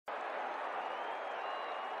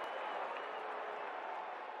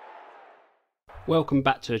Welcome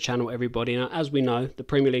back to the channel, everybody. Now, as we know, the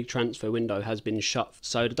Premier League transfer window has been shut,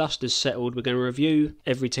 so the dust has settled. We're going to review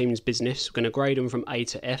every team's business. We're going to grade them from A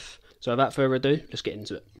to F. So without further ado, let's get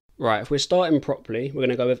into it. Right, if we're starting properly, we're going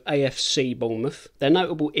to go with AFC Bournemouth. Their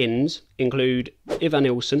notable ins include Ivan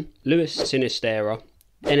Ilson, Luis Sinisterra,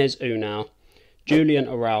 Enes Unal, Julian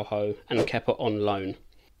Araujo and Kepa on loan.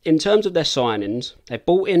 In terms of their signings, they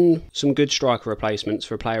bought in some good striker replacements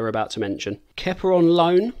for a player we're about to mention. Kepa on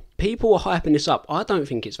loan. People are hyping this up. I don't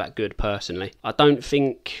think it's that good, personally. I don't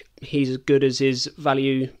think he's as good as his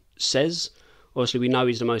value says. Obviously, we know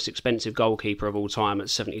he's the most expensive goalkeeper of all time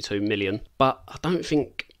at 72 million. But I don't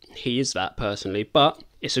think he is that, personally. But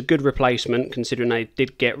it's a good replacement, considering they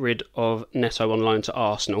did get rid of Neto on loan to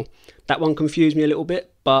Arsenal. That one confused me a little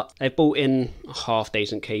bit, but they've bought in a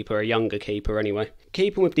half-decent keeper, a younger keeper anyway.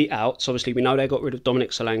 Keeping with the outs, obviously we know they got rid of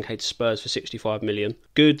Dominic Solanke to Spurs for 65 million.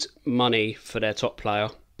 Good money for their top player.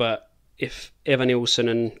 But if Evan Ilson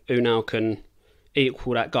and Unal can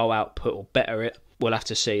equal that goal output or better it, we'll have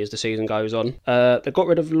to see as the season goes on. They got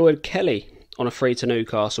rid of Lloyd Kelly on a free to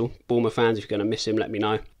Newcastle. Bournemouth fans, if you're going to miss him, let me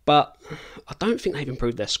know. But I don't think they've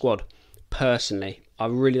improved their squad, personally. I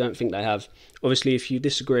really don't think they have. Obviously, if you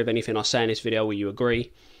disagree with anything I say in this video or you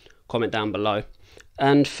agree, comment down below.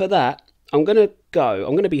 And for that, I'm going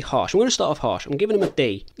to be harsh. I'm going to start off harsh. I'm giving them a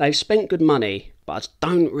D. They've spent good money, but I just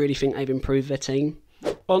don't really think they've improved their team.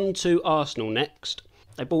 On to Arsenal next.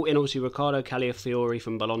 They bought in, obviously, Riccardo Calafiori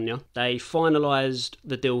from Bologna. They finalised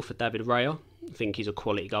the deal for David Raya. I think he's a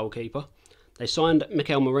quality goalkeeper. They signed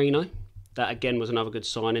Mikel Merino. That, again, was another good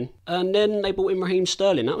signing. And then they bought in Raheem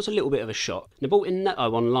Sterling. That was a little bit of a shock. They bought in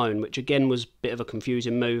Neto on loan, which, again, was a bit of a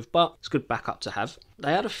confusing move, but it's good backup to have.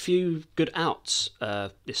 They had a few good outs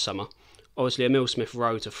this summer. Obviously, Emile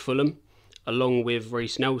Smith-Rowe to Fulham, along with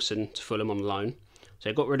Reece Nelson to Fulham on loan. So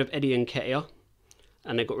they got rid of Eddie Nketiah.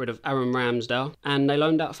 And they got rid of Aaron Ramsdale, and they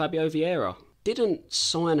loaned out Fabio Vieira. Didn't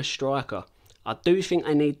sign a striker. I do think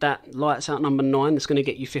they need that lights out number 9 that's going to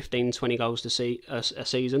get you 15, 20 goals to a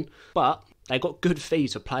season. But they got good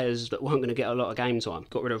fees for players that weren't going to get a lot of game time.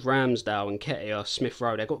 Got rid of Ramsdale and Nketiah,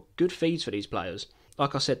 Smith-Rowe. They got good fees for these players.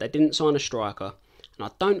 Like I said, they didn't sign a striker. And I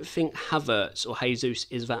don't think Havertz or Jesus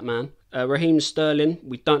is that man. Raheem Sterling,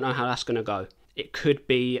 we don't know how that's going to go. It could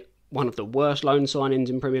be one of the worst loan signings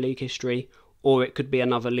in Premier League history, or it could be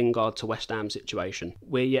another Lingard to West Ham situation.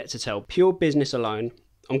 We're yet to tell. Pure business alone,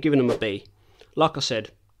 I'm giving them a B. Like I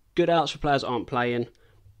said, good outs for players that aren't playing,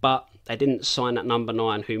 but they didn't sign that number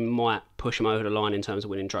 9 who might push them over the line in terms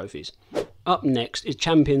of winning trophies. Up next is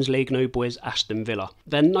Champions League new boys Aston Villa.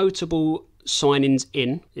 Their notable signings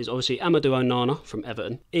in is obviously Amadou Onana from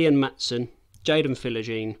Everton, Ian Maatsen, Jadon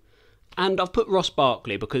Philogene, and I've put Ross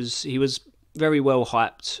Barkley because he was very well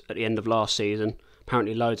hyped at the end of last season.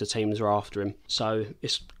 Apparently loads of teams are after him, so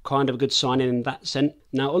it's kind of a good signing in that sense.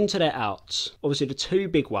 Now on to their outs. Obviously the two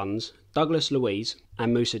big ones, Douglas Luiz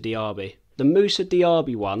and Moussa Diaby. The Moussa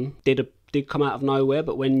Diaby one did come out of nowhere,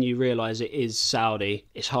 but when you realise it is Saudi,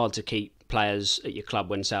 it's hard to keep players at your club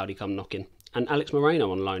when Saudi come knocking. And Alex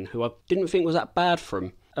Moreno on loan, who I didn't think was that bad for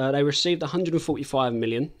him. They received 145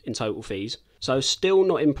 million in total fees, so still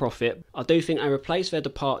not in profit. I do think they replaced their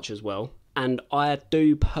departures well. And I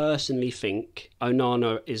do personally think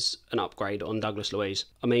Onana is an upgrade on Douglas Luiz.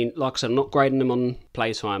 I mean, like I said, I'm not grading him on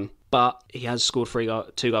playtime, but he has scored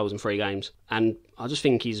 2 goals in 3 games. And I just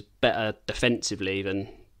think he's better defensively than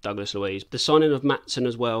Douglas Luiz. The signing of Maatsen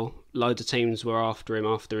as well, loads of teams were after him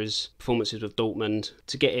after his performances with Dortmund.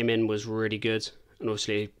 To get him in was really good. And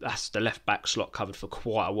obviously, that's the left-back slot covered for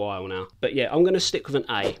quite a while now. But yeah, I'm going to stick with an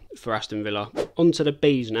A for Aston Villa. On to the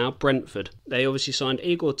Bs now, Brentford. They obviously signed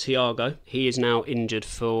Igor Thiago. He is now injured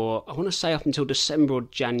for, I want to say, up until December or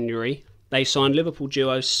January. They signed Liverpool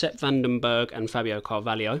duos Sepp van den Berg and Fabio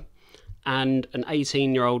Carvalho. And an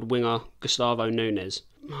 18-year-old winger, Gustavo Nunes.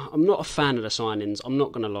 I'm not a fan of the signings, I'm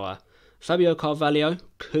not going to lie. Fabio Carvalho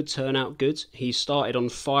could turn out good. He started on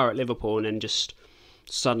fire at Liverpool and then just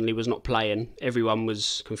suddenly was not playing. Everyone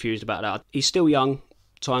was confused about that. He's still young,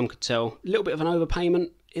 time could tell. A little bit of an overpayment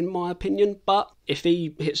in my opinion, but if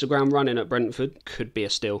he hits the ground running at Brentford, could be a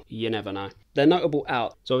steal. You never know. They're notable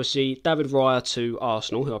out. So obviously David Raya to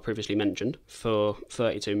Arsenal, who I previously mentioned, for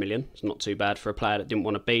 32 million. It's not too bad for a player that didn't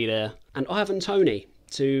want to be there. And Ivan Toney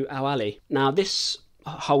to Al Ahly. Now this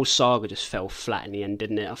whole saga just fell flat in the end,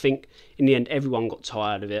 didn't it? I think in the end everyone got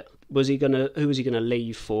tired of it. Who was he gonna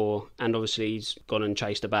leave for? And obviously he's gone and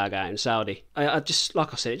chased a bag out in Saudi. I just,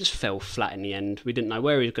 like I said, it just fell flat in the end. We didn't know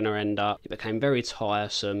where he was gonna end up. It became very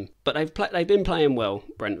tiresome. But they've been playing well,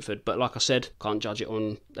 Brentford. But like I said, can't judge it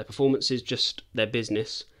on their performances, just their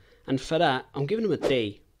business. And for that, I'm giving them a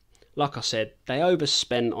D. Like I said, they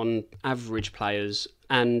overspent on average players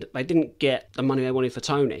and they didn't get the money they wanted for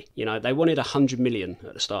Tony. You know, they wanted 100 million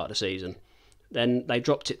at the start of the season. Then they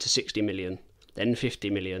dropped it to 60 million, then 50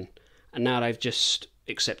 million. And now they've just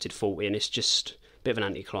accepted 40 and it's just a bit of an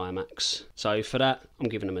anticlimax. So for that, I'm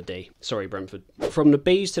giving them a D. Sorry, Brentford. From the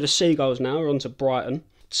Bs to the Seagulls now, we're on to Brighton.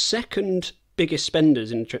 Second biggest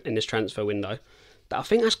spenders in this transfer window. I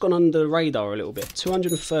think that's gone under the radar a little bit.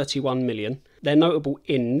 231 million. Their notable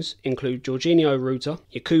ins include Jorginho Ruta,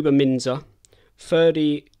 Yakuba Minza,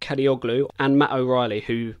 Ferdy Kadioglu and Matt O'Reilly,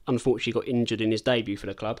 who unfortunately got injured in his debut for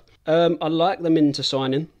the club. I like the Minza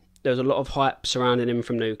signing. There was a lot of hype surrounding him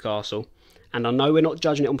from Newcastle. And I know we're not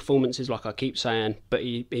judging it on performances like I keep saying, but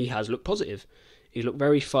he has looked positive. He looked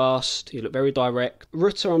very fast, he looked very direct.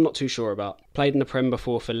 Ruta I'm not too sure about. Played in the Prem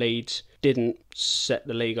before for Leeds, didn't set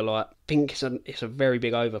the league alight. I think it's a very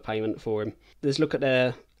big overpayment for him. Let's look at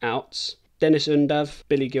their outs. Dennis Undav,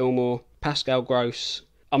 Billy Gilmore, Pascal Gross.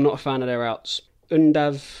 I'm not a fan of their outs.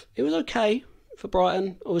 Undav, it was okay for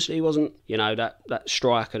Brighton. Obviously he wasn't, that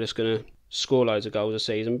striker that's going to score loads of goals a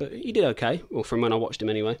season, but he did okay, well, from when I watched him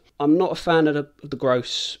anyway. I'm not a fan of the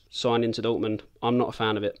Gross signing to Dortmund. I'm not a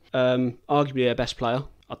fan of it. Arguably their best player.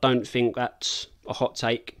 I don't think that's a hot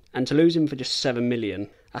take. And to lose him for just 7 million,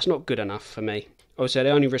 that's not good enough for me. Obviously,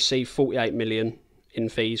 they only received 48 million in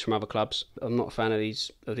fees from other clubs. I'm not a fan of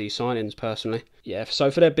these signings personally. Yeah, so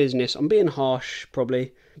for their business, I'm being harsh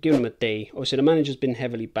probably. Giving them a D. Obviously, the manager's been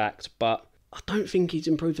heavily backed, but I don't think he's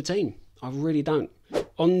improved the team. I really don't.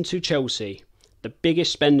 On to Chelsea, the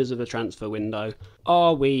biggest spenders of the transfer window.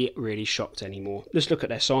 Are we really shocked anymore? Let's look at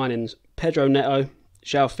their signings. Pedro Neto,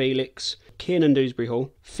 João Felix, Kiernan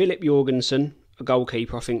Dewsbury-Hall, Philip Jorgensen, a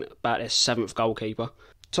goalkeeper, I think about their 7th goalkeeper,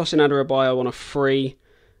 Tosin Adarabioyo on a free,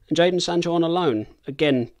 and Jadon Sancho on a loan.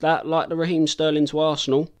 Again, that, like the Raheem Sterling to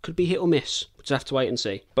Arsenal, could be hit or miss. We'll just have to wait and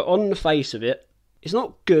see. But on the face of it, it's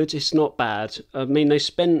not good, it's not bad. I mean, they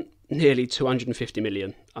spent nearly 250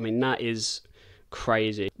 million. I mean, that is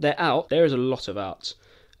crazy. They're out. There is a lot of outs.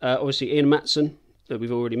 Obviously, Ian Matson, that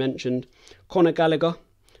we've already mentioned. Conor Gallagher.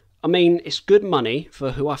 I mean, it's good money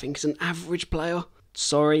for who I think is an average player.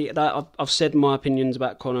 Sorry, that I've said my opinions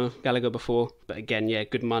about Conor Gallagher before. But again, yeah,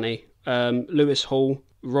 good money. Lewis Hall,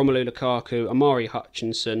 Romelu Lukaku, Amari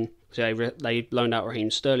Hutchinson. So they loaned out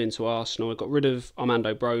Raheem Sterling to Arsenal. Got rid of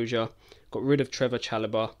Armando Broja. Got rid of Trevor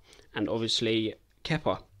Chalobah. And obviously,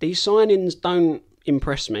 Kepa. These signings don't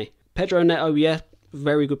impress me. Pedro Neto, yeah,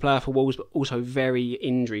 very good player for Wolves, but also very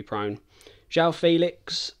injury prone. João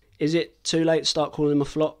Felix, is it too late to start calling him a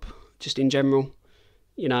flop, just in general?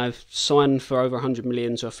 Signed for over 100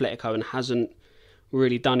 million to Atletico and hasn't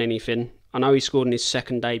really done anything. I know he scored in his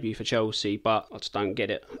second debut for Chelsea, but I just don't get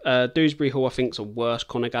it. Dewsbury-Hall, I think, is a worse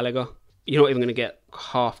Conor Gallagher. You're not even going to get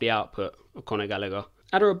half the output of Conor Gallagher.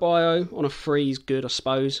 Adarabioyo on a free is good, I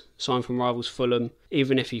suppose. Signed from rivals Fulham.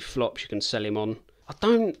 Even if he flops, you can sell him on. I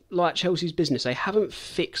don't like Chelsea's business. They haven't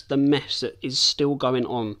fixed the mess that is still going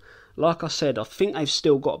on. Like I said, I think they've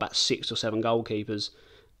still got about 6 or 7 goalkeepers.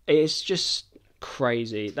 It's just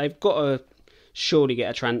crazy. They've got to surely get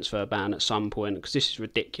a transfer ban at some point because this is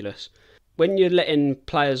ridiculous. When you're letting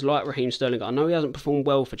players like Raheem Sterling go, I know he hasn't performed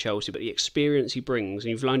well for Chelsea, but the experience he brings,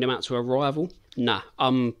 and you've loaned him out to a rival, nah,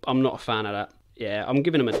 I'm not a fan of that. Yeah, I'm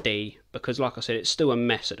giving him a D because, like I said, it's still a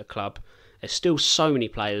mess at the club. There's still so many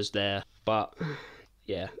players there, but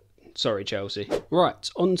yeah, sorry Chelsea. Right,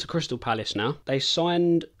 on to Crystal Palace now. They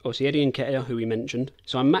signed, obviously, Eddie Nketiah, who we mentioned.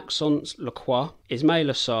 Signed Maxence Lacroix, Ismail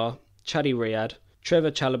Assar, Chadi Riyad, Trevor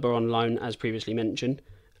Chalobah on loan, as previously mentioned,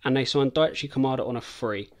 and they signed Daichi Kamada on a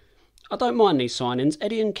free. I don't mind these signings.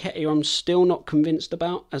 Eddie Nketiah I'm still not convinced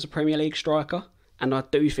about as a Premier League striker, and I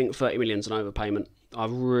do think 30 million is an overpayment. I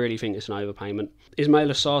really think it's an overpayment.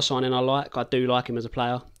 Ismail Assar signing I do like him as a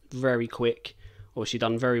player. Very quick. Obviously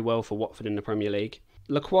done very well for Watford in the Premier League.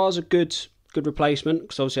 Lacroix is a good replacement,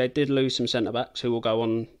 because obviously they did lose some centre-backs who we'll go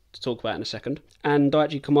on to talk about in a second. And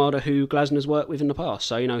Daichi Kamada, who Glasner's worked with in the past,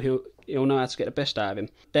 so he'll know how to get the best out of him.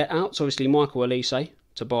 Their outs, obviously Michael Olise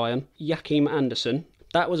to Bayern. Joachim Andersen,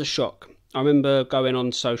 that was a shock. I remember going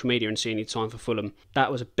on social media and seeing his time for Fulham.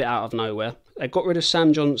 That was a bit out of nowhere. They got rid of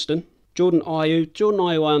Sam Johnston. Jordan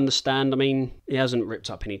Ayew, I understand. I mean, he hasn't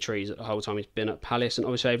ripped up any trees the whole time he's been at Palace, and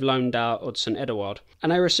obviously they've loaned out Odsonne Edouard.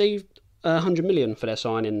 And they received 100 million for their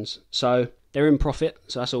signings, so they're in profit,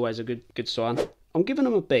 so that's always a good sign. I'm giving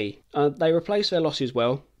them a B. They replaced their losses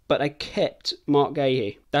well, but they kept Mark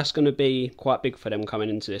Gahey. That's going to be quite big for them coming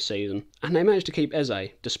into this season. And they managed to keep Eze,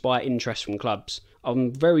 despite interest from clubs.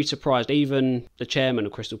 I'm very surprised. Even the chairman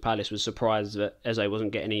of Crystal Palace was surprised that Eze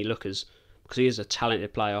wasn't getting any lookers, because he is a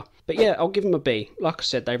talented player. But yeah, I'll give him a B. Like I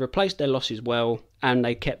said, they replaced their losses well, and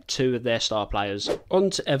they kept 2 of their star players. On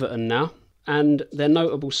to Everton now, and their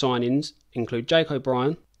notable signings include Jake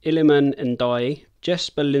O'Brien, Iliman Ndiaye,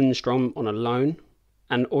 Jesper Lindstrom on a loan,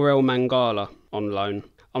 and Aurel Mangala on loan.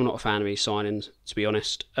 I'm not a fan of these signings, to be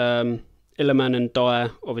honest. Iliman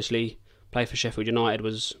Ndiaye, obviously, played for Sheffield United,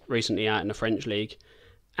 was recently out in the French league,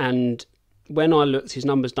 and when I looked, his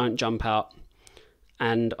numbers don't jump out,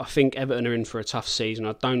 and I think Everton are in for a tough season.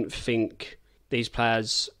 I don't think these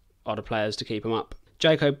players are the players to keep them up.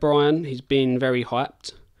 Jake O'Brien, he's been very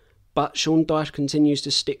hyped, but Sean Dyche continues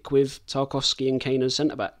to stick with Tarkowski and Keane as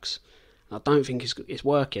centre-backs. I don't think it's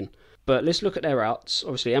working. But let's look at their outs.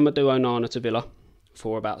 Obviously, Amadou Onana to Villa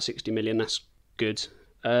for about 60 million. That's good.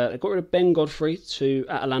 They got rid of Ben Godfrey to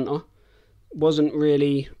Atalanta. Wasn't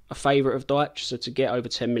really a favourite of Dyche, so to get over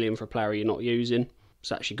 10 million for a player you're not using,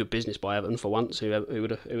 it's actually good business by Everton for once. Who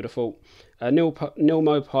would have thought? Neil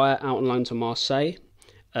Maupay out on loan to Marseille.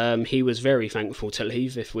 He was very thankful to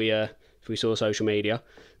leave if we saw social media.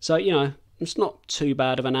 So, you know, it's not too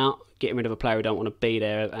bad of an out, getting rid of a player who don't want to be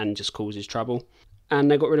there and just causes trouble. And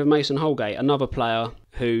they got rid of Mason Holgate, another player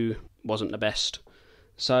who wasn't the best.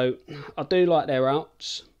 So I do like their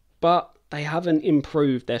outs, but they haven't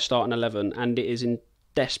improved their starting 11, and it is in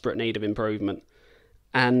desperate need of improvement.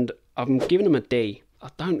 And I'm giving them a D. I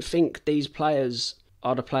don't think these players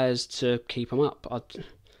are the players to keep them up.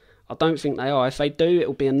 I don't think they are. If they do,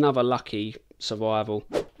 it'll be another lucky survival.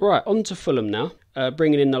 Right, on to Fulham now.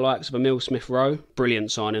 Bringing in the likes of Emile Smith-Rowe.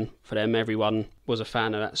 Brilliant signing for them. Everyone was a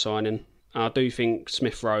fan of that signing. I do think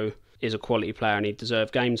Smith-Rowe is a quality player and he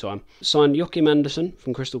deserved game time. Signed Joachim Andersen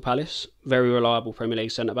from Crystal Palace. Very reliable Premier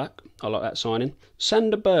League centre-back. I like that signing.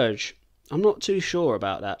 Sander Berge. I'm not too sure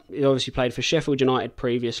about that. He obviously played for Sheffield United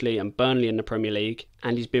previously and Burnley in the Premier League,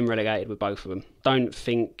 and he's been relegated with both of them. Don't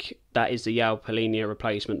think that is the Yao Polinia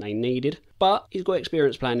replacement they needed, but he's got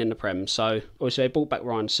experience playing in the Prem, so obviously they brought back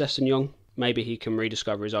Ryan Sessegnon. Maybe he can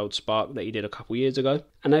rediscover his old spark that he did a couple of years ago.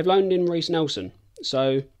 And they've loaned in Reece Nelson.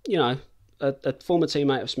 So, you know, a former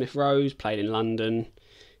teammate of Smith-Rowe's, played in London.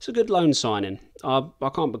 It's a good loan signing. I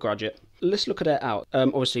can't begrudge it. Let's look at it out.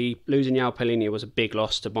 Obviously, losing Yao Polinia was a big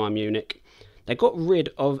loss to Bayern Munich. They got rid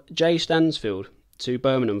of Jay Stansfield to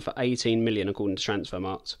Birmingham for 18 million according to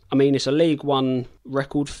Transfermarkt. I mean, it's a League One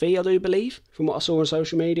record fee, I do believe, from what I saw on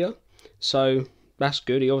social media. So that's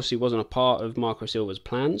good. He obviously wasn't a part of Marco Silva's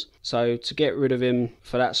plans. So to get rid of him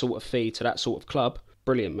for that sort of fee to that sort of club,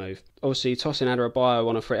 brilliant move. Obviously, Tosin Adarabioyo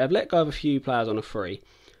on a free. I've let go of a few players on a free.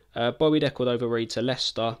 Bobby De Cordova-Reid to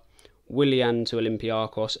Leicester, Willian to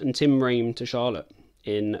Olympiacos, and Tim Ream to Charlotte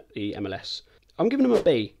in the MLS. I'm giving them a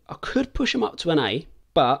B. I could push them up to an A,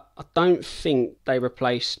 but I don't think they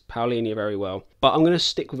replaced Paulinho very well. But I'm going to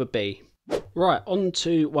stick with a B. Right, on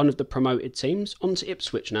to one of the promoted teams. On to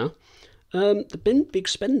Ipswich now. They've been big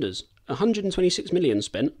spenders. 126 million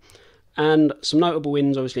spent. And some notable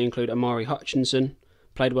wins obviously include Amari Hutchinson.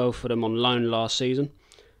 Played well for them on loan last season.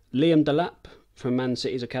 Liam Delap from Man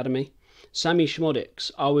City's academy. Sammy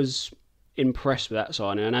Schmodics. I was impressed with that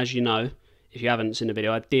signing. And as you know, if you haven't seen the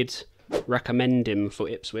video, I did recommend him for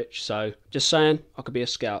Ipswich, so just saying, I could be a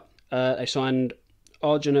scout. They signed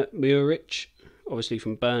Arjun Muric, obviously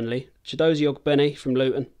from Burnley, Chidozie Ogbene from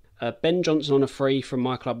Luton, Ben Johnson on a free from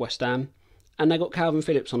my club West Ham, and they got Calvin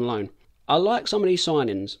Phillips on loan. I like some of these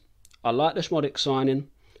signings. I like the Schmodic signing,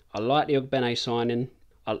 I like the Ogbene signing,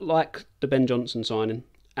 I like the Ben Johnson signing,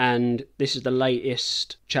 and this is the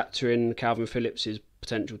latest chapter in Calvin Phillips'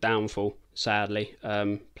 potential downfall, sadly,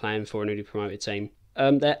 playing for a newly promoted team.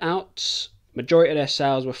 Their outs, majority of their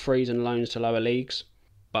sales were frees and loans to lower leagues,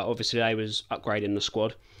 but obviously they was upgrading the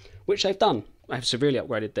squad, which they've done. They've severely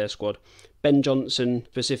upgraded their squad. Ben Johnson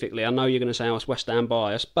specifically, I know you're going to say I was West Ham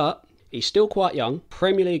biased, but he's still quite young,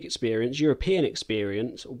 Premier League experience, European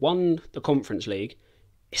experience, won the Conference League.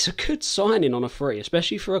 It's a good signing on a free,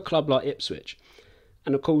 especially for a club like Ipswich.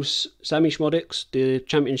 And of course, Sammy Schmodics, the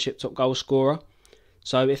Championship top goal scorer.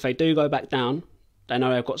 So if they do go back down, they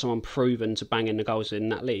know they've got someone proven to bang in the goals in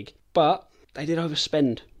that league. But they did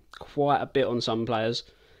overspend quite a bit on some players,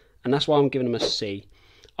 and that's why I'm giving them a C.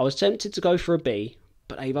 I was tempted to go for a B,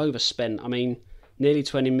 but they've overspent. I mean, nearly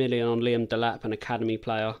 20 million on Liam Delap, an academy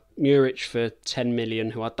player. Muric for 10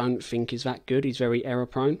 million, who I don't think is that good. He's very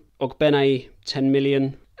error-prone. Ogbene, 10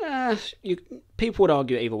 million. People would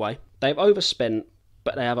argue either way. They've overspent,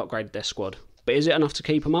 but they have upgraded their squad. But is it enough to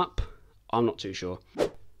keep them up? I'm not too sure.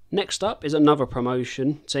 Next up is another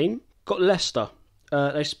promotion team. Got Leicester.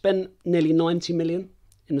 They spent nearly 90 million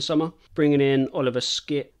in the summer, bringing in Oliver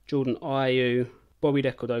Skipp, Jordan Ayew, Bobby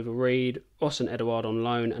De Cordova-Reid, Ossent Edouard on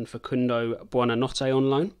loan, and Facundo Buonanotte on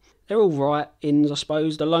loan. they're all right ins, I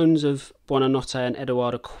suppose. The loans of Buonanotte and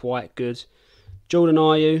Edouard are quite good. Jordan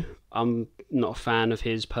Ayew, I'm not a fan of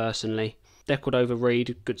his personally.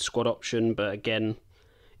 Decordova-Reid, good squad option, but again,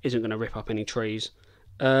 isn't going to rip up any trees.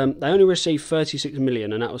 They only received 36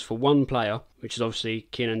 million, and that was for one player, which is obviously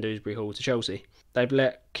Kiernan Dewsbury-Hall to Chelsea. They've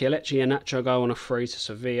let Kelechi and Nacho go on a free to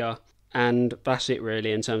Sevilla, and that's it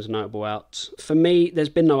really in terms of notable outs. For me, there's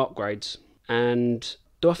been no upgrades, and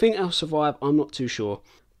do I think they'll survive? I'm not too sure.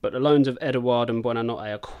 But the loans of Edouard and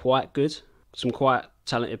Buonanotte are quite good. Some quite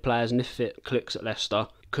talented players, and if it clicks at Leicester,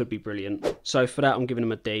 it could be brilliant. So for that, I'm giving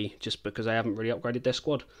them a D, just because they haven't really upgraded their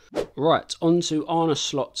squad. Right, on to Arne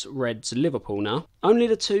Slot's Reds Liverpool now. Only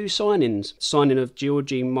the two signings. Signing of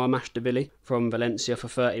Giorgi Marmashdashvili from Valencia for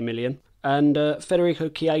 30 million. And Federico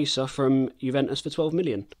Chiesa from Juventus for 12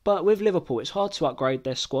 million. But with Liverpool, it's hard to upgrade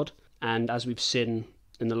their squad. And as we've seen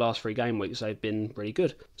in the last 3 game weeks, they've been really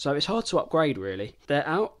good. So it's hard to upgrade, really. Their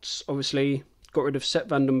outs, obviously, got rid of Sepp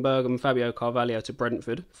van den Berg and Fabio Carvalho to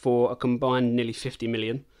Brentford for a combined nearly 50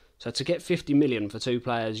 million. So to get 50 million for 2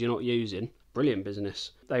 players you're not using, brilliant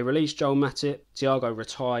business. They released Joel Matip, Thiago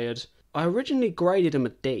retired. I originally graded him a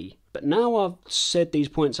D, but now I've said these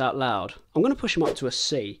points out loud, I'm going to push him up to a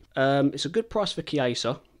C. It's a good price for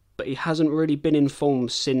Chiesa, but he hasn't really been in form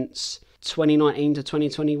since 2019 to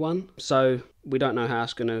 2021, so we don't know how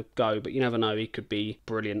it's going to go, but you never know, he could be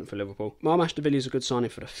brilliant for Liverpool. Marmashdashvili is a good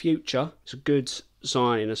signing for the future. It's a good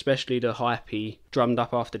signing, especially the hype he drummed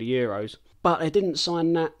up after the Euros. But they didn't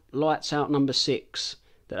sign that lights out number 6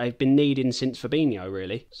 that they've been needing since Fabinho,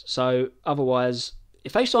 really. So otherwise,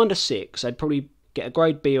 if they signed a 6, they'd probably get a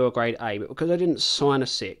grade B or a grade A, but because they didn't sign a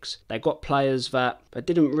 6, they got players that they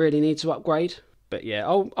didn't really need to upgrade. But yeah,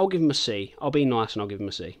 I'll give them a C. I'll be nice and I'll give them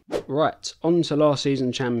a C. Right, on to last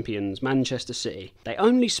season champions, Manchester City. They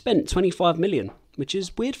only spent 25 million, which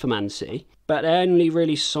is weird for Man City. But they only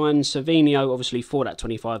really signed Savinho, obviously, for that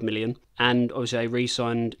 25 million. And obviously they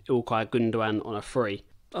re-signed Ilkay Gundogan on a free.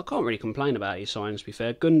 I can't really complain about his signs, to be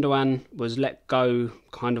fair. Gundogan was let go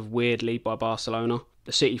kind of weirdly by Barcelona.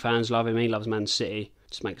 The City fans love him, he loves Man City.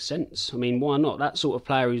 Just makes sense. I mean, why not? That sort of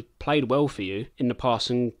player who's played well for you in the past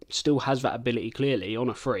and still has that ability clearly on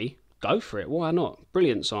a free, go for it. Why not?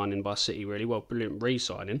 Brilliant signing by City, really. Well, brilliant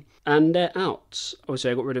re-signing. And they're out.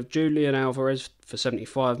 Obviously, they got rid of Julian Alvarez for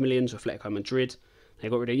 75 million to Atletico Madrid. They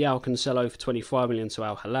got rid of João Cancelo for 25 million to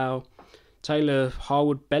Al Hilal. Taylor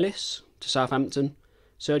Harwood-Bellis to Southampton.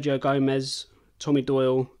 Sergio Gomez, Tommy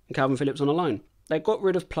Doyle and Calvin Phillips on a loan. They got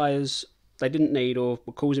rid of players they didn't need or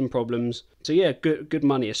were causing problems. So yeah, good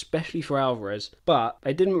money, especially for Alvarez. But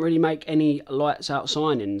they didn't really make any lights out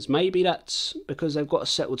signings. Maybe that's because they've got a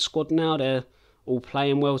settled squad now. They're all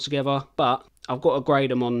playing well together. But I've got to grade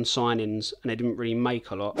them on signings and they didn't really make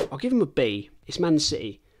a lot. I'll give them a B. It's Man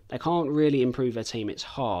City. They can't really improve their team. It's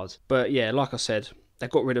hard. But yeah, like I said, they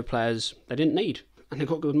got rid of players they didn't need. And they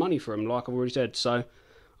got good money for them, like I've already said. So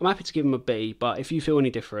I'm happy to give them a B. But if you feel any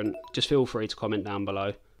different, just feel free to comment down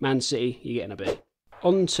below. Man City, you're getting a B.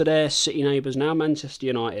 On to their City neighbours now, Manchester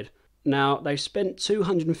United. Now, they've spent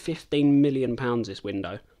 £215 million this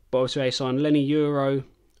window. But obviously they signed Lenny Euro,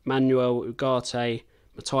 Manuel Ugarte,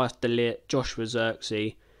 Matthias de Ligt, Joshua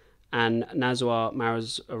Zirkzee and Nazar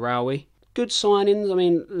Mazraoui. Good signings. I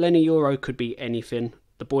mean, Lenny Euro could be anything.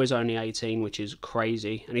 The boy's only 18, which is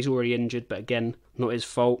crazy. And he's already injured, but again, not his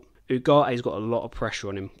fault. Ugarte's got a lot of pressure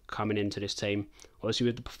on him coming into this team. Obviously,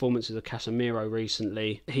 with the performances of Casemiro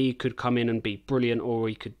recently, he could come in and be brilliant, or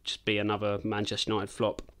he could just be another Manchester United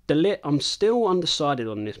flop. De Ligt, I'm still undecided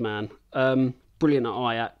on this man. Brilliant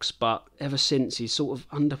at Ajax, but ever since he's sort of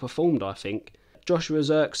underperformed, I think. Joshua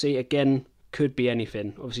Zirkzee, again, could be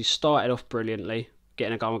anything. Obviously, started off brilliantly,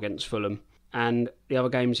 getting a goal against Fulham. And the other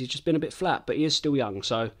games, he's just been a bit flat, but he is still young,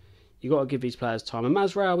 so you've got to give these players time. And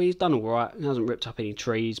Mazraoui, he's done all right. He hasn't ripped up any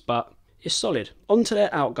trees, but it's solid. On to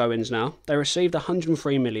their outgoings now. They received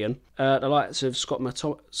 103 million. The likes of Scott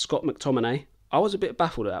McTominay. I was a bit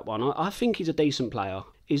baffled at that one. I think he's a decent player.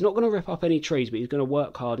 He's not going to rip up any trees, but he's going to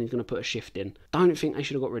work hard and he's going to put a shift in. Don't think they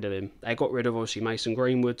should have got rid of him. They got rid of, obviously, Mason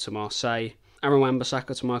Greenwood to Marseille, Aaron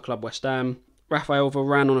Wan-Bissaka to my club West Ham, Rafael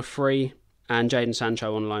Varane on a free, and Jadon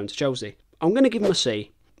Sancho on loan to Chelsea. I'm going to give him a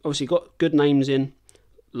C. Obviously, got good names in,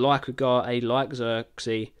 like Ugarte, like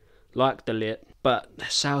Zirkzee, like De Ligt, but their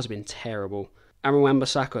sales have been terrible. Aaron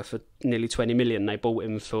Wan-Bissaka for nearly 20 million. They bought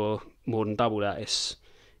him for more than double that. It's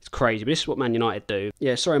crazy, but this is what Man United do.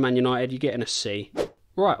 Yeah, sorry Man United, you're getting a C.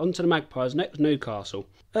 Right, on to the Magpies. Next, Newcastle.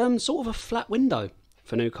 Sort of a flat window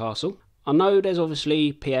for Newcastle. I know there's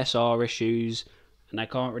obviously PSR issues and they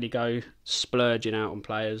can't really go splurging out on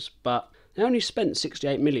players, but they only spent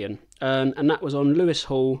 68 million, and that was on Lewis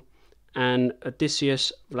Hall and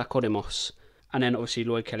Odysseus Vlachodimos. And then obviously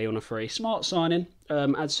Lloyd Kelly on a free. Smart signing,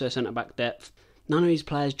 adds to centre-back depth. None of these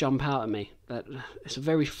players jump out at me. It's a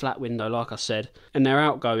very flat window, like I said. And their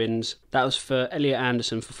outgoings, that was for Elliot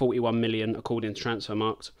Anderson for 41 million, according to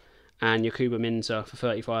Transfermarkt, and Yakuba Minter for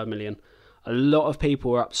 35 million. A lot of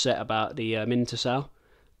people were upset about the Minter sale,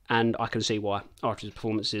 and I can see why. After his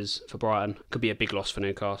performances for Brighton, could be a big loss for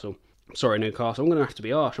Newcastle. Sorry, Newcastle, I'm going to have to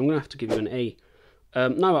be harsh. I'm going to have to give you an E.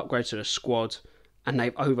 No upgrade to the squad, and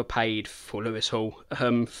they've overpaid for Lewis Hall.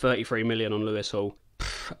 33 million on Lewis Hall.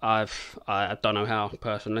 I don't know how,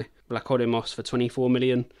 personally. Vlachodimos for 24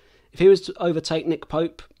 million. If he was to overtake Nick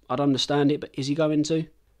Pope, I'd understand it, but is he going to?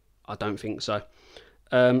 I don't think so.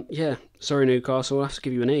 Sorry Newcastle, I'll have to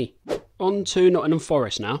give you an E. On to Nottingham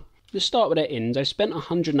Forest now. Let's start with their ins. They spent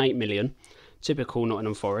 108 million. Typical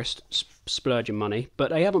Nottingham Forest, splurging money,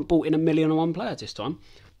 but they haven't bought in $1 million on one player this time.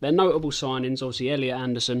 Their notable signings, obviously Elliot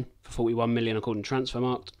Anderson for 41 million according to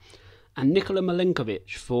Transfermarkt, and Nikola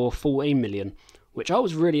Milenkovic for 14 million, which I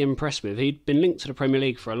was really impressed with. He'd been linked to the Premier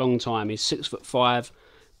League for a long time. He's 6'5",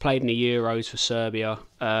 played in the Euros for Serbia,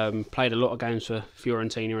 played a lot of games for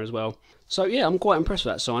Fiorentina as well. So yeah, I'm quite impressed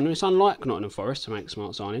with that signing. It's unlike Nottingham Forest to make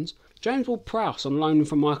smart signings. James Ward-Prowse on loan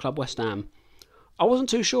from my club West Ham. I wasn't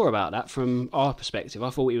too sure about that from our perspective. I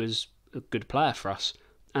thought he was a good player for us.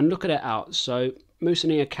 And look at it out. So Moussa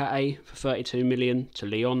Niakate for 32 million to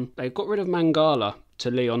Lyon. They got rid of Mangala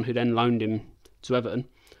to Lyon, who then loaned him to Everton.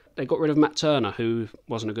 They got rid of Matt Turner, who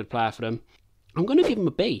wasn't a good player for them. I'm going to give him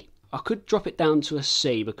a B. I could drop it down to a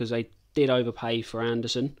C because they did overpay for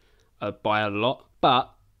Anderson by a lot.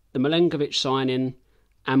 But the Milenkovic signing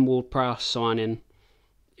and Ward-Prowse signing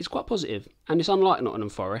is quite positive. And it's unlike Nottingham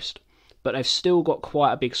Forest, but they've still got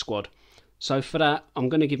quite a big squad. So for that, I'm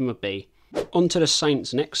going to give them a B. On to the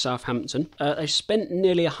Saints next, Southampton. They spent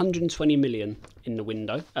nearly 120 million in the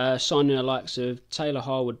window, signing the likes of Taylor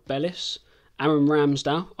Harwood-Bellis, Aaron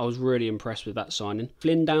Ramsdale. I was really impressed with that signing.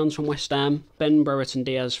 Flynn Downs from West Ham, Ben Brereton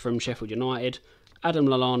Diaz from Sheffield United, Adam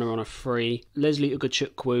Lallana on a free, Leslie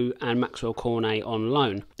Ugochukwu and Maxwell Cornet on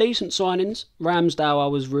loan. Decent signings. Ramsdale I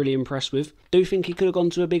was really impressed with. Do think he could have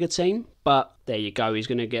gone to a bigger team, but there you go. He's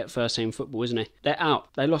going to get first team football, isn't he? They're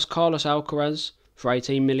out. They lost Carlos Alcaraz for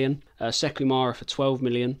 18 million, Sekou Mara for 12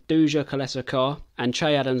 million, Duja Kaleta-Kar and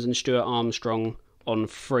Che Adams and Stuart Armstrong on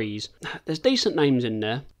frees. There's decent names in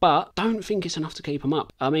there, but don't think it's enough to keep them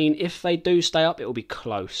up. I mean, if they do stay up, it will be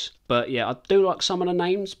close. But yeah, I do like some of the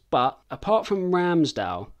names, but apart from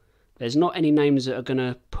Ramsdale, there's not any names that are going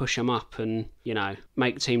to push them up and, you know,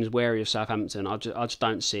 make teams wary of Southampton. I just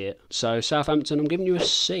don't see it. So Southampton, I'm giving you a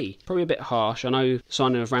C. Probably a bit harsh. I know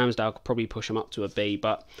signing of Ramsdale could probably push them up to a B,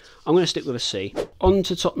 but I'm going to stick with a C. On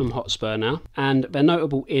to Tottenham Hotspur now. And their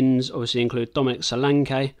notable ins obviously include Dominic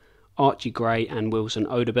Solanke, Archie Gray and Wilson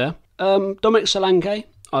Odobert. Dominic Solanke,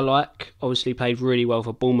 I like. Obviously played really well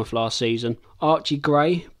for Bournemouth last season. Archie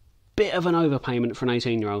Gray, bit of an overpayment for an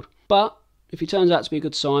 18-year-old. But if he turns out to be a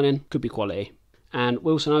good signing, could be quality. And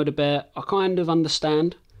Wilson Odobert, I kind of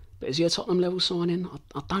understand. But is he a Tottenham level signing?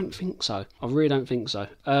 I don't think so. I really don't think so.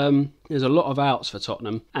 There's a lot of outs for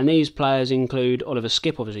Tottenham. And these players include Oliver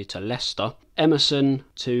Skipp, obviously, to Leicester. Emerson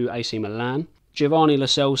to AC Milan. Giovanni Lo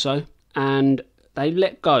Celso. And they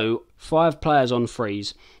let go 5 players on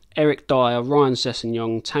frees. Eric Dyer, Ryan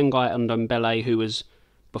Sessegnon, Tanguy Ndombele, who was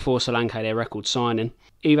before Solanke their record signing,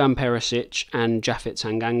 Ivan Perisic and Japhet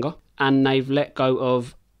Tanganga. And they've let go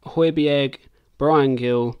of Højbjerg, Brian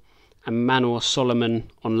Gill and Manuel Solomon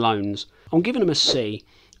on loans. I'm giving them a C.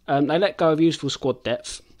 They let go of useful squad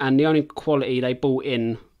depth, and the only quality they brought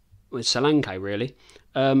in was Solanke, really.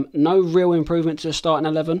 No real improvement to the starting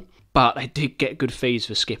 11, but they did get good fees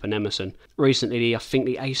for Skipp and Emerson. Recently, I think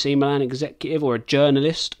the AC Milan executive or a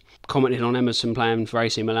journalist commented on Emerson playing for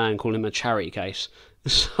AC Milan, calling him a charity case.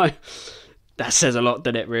 So that says a lot,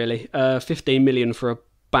 doesn't it, really? 15 million for a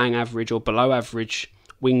bang average or below average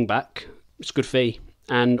wing back. It's a good fee.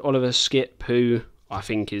 And Oliver Skipp, who I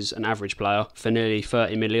think is an average player, for nearly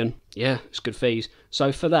 30 million. Yeah, it's good fees.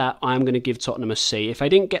 So for that, I'm going to give Tottenham a C. If they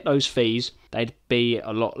didn't get those fees, they'd be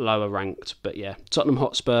a lot lower ranked. But yeah, Tottenham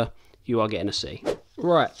Hotspur, you are getting a C.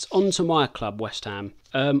 Right, on to my club, West Ham.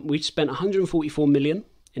 We spent 144 million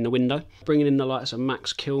in the window, bringing in the likes of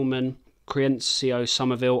Max Kilman, Criencio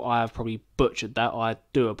Somerville. I have probably butchered that. I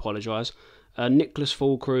do apologise. Nicholas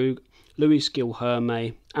Fulkrug, Luis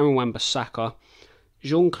Gil-Herme, Aaron Wan-Bissaka,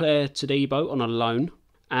 Jean-Claire Todibo on a loan,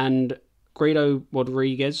 and Guido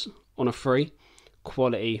Rodriguez on a free.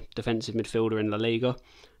 Quality defensive midfielder in La Liga.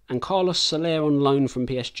 And Carlos Soler on loan from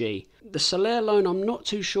PSG. The Soler loan I'm not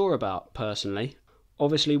too sure about, personally.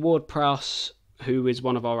 Obviously, Ward-Prowse, who is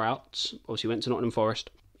one of our outs, obviously went to Nottingham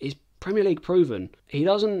Forest, is Premier League proven. He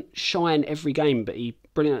doesn't shine every game, but he's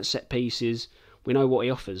brilliant at set pieces. We know what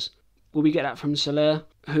he offers. Will we get that from Soler?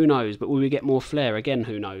 Who knows? But will we get more flair? Again,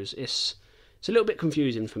 who knows? It's a little bit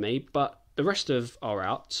confusing for me, but the rest of our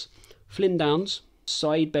outs, Flynn Downs,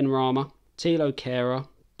 Saeed Benrahma, Tilo Kehrer,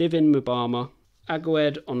 Divin Mubama,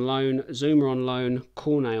 Agued on loan, Zuma on loan,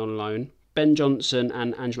 Cornet on loan, Ben Johnson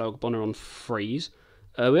and Angelo Ogbonna on freeze.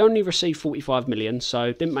 We only received 45 million,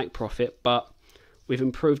 so didn't make profit, but we've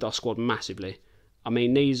improved our squad massively. I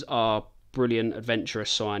mean, these are brilliant,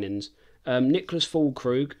 adventurous signings. Nicholas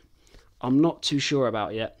Füllkrug, I'm not too sure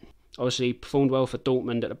about yet. Obviously, he performed well for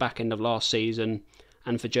Dortmund at the back end of last season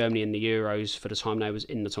and for Germany in the Euros for the time they was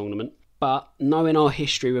in the tournament. But knowing our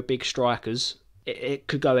history with big strikers, it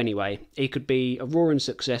could go anyway. He could be a roaring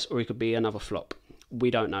success or he could be another flop.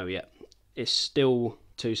 We don't know yet. It's still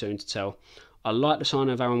too soon to tell. I like the sign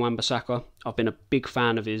of Aaron Wan-Bissaka. I've been a big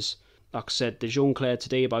fan of his. Like I said, the Jean-Claire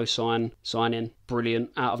Todibo signing,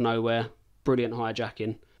 brilliant, out of nowhere, brilliant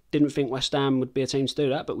hijacking. Didn't think West Ham would be a team to do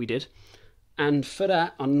that, but we did. And for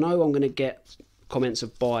that, I know I'm going to get comments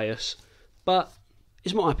of bias, but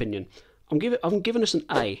it's my opinion. I'm giving us an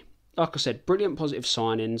A. Like I said, brilliant positive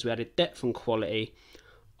signings. We added depth and quality.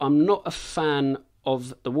 I'm not a fan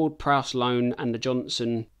of the Ward-Prowse loan and the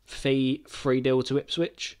Johnson fee free deal to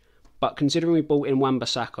Ipswich, but considering we bought in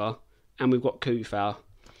Wan-Bissaka and we've got Kufau,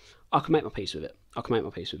 I can make my peace with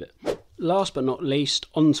it. Last but not least,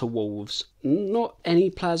 on to Wolves. Not any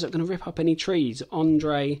players that are going to rip up any trees.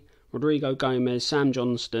 Andre, Rodrigo Gomez, Sam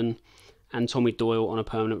Johnston and Tommy Doyle on a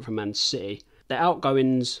permanent from Man City. Their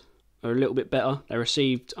outgoings are a little bit better. They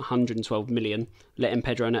received 112 million, letting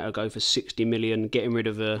Pedro Neto go for 60 million, getting rid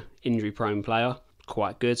of a injury-prone player.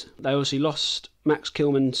 Quite good. They obviously lost Max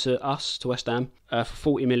Kilman to West Ham for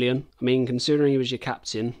 40 million. I mean, considering he was your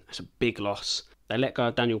captain, that's a big loss. They let go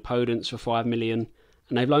of Daniel Podence for 5 million,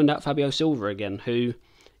 and they've loaned out Fabio Silva again, who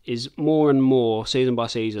is more and more, season by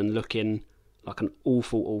season, looking like an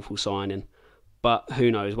awful, awful signing. But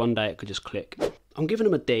who knows, one day it could just click. I'm giving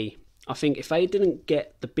them a D. I think if they didn't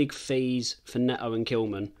get the big fees for Neto and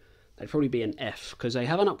Kilman, they'd probably be an F, because they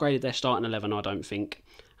haven't upgraded their starting 11, I don't think,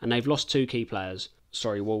 and they've lost 2 key players.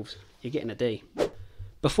 Sorry, Wolves, you're getting a D.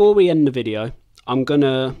 Before we end the video, I'm going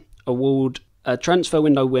to award a transfer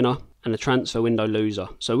window winner and a transfer window loser.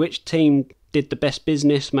 So which team did the best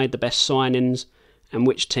business, made the best signings, and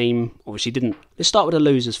which team obviously didn't. Let's start with the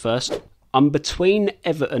losers first. I'm between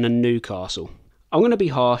Everton and Newcastle. I'm going to be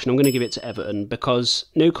harsh and I'm going to give it to Everton because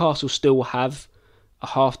Newcastle still have a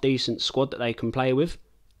half-decent squad that they can play with.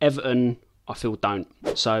 Everton, I feel, don't.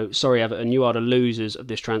 So, sorry Everton, you are the losers of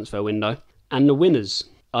this transfer window. And the winners,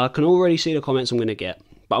 I can already see the comments I'm going to get,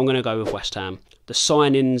 but I'm going to go with West Ham. The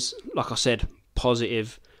signings, like I said,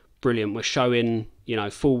 positive, brilliant. We're showing,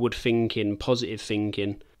 forward thinking, positive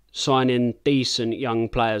thinking, signing decent young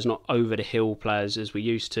players, not over-the-hill players as we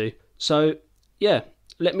used to. So, yeah,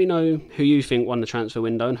 let me know who you think won the transfer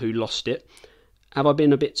window and who lost it. Have I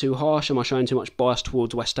been a bit too harsh? Am I showing too much bias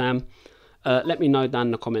towards West Ham? Let me know down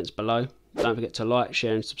in the comments below. Don't forget to like,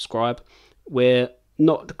 share and subscribe. We're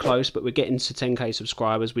not close, but we're getting to 10k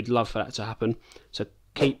subscribers. We'd love for that to happen. So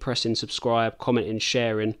keep pressing subscribe, commenting,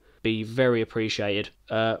 sharing. Be very appreciated.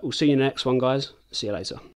 We'll see you in the next one, guys. See you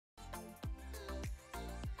later.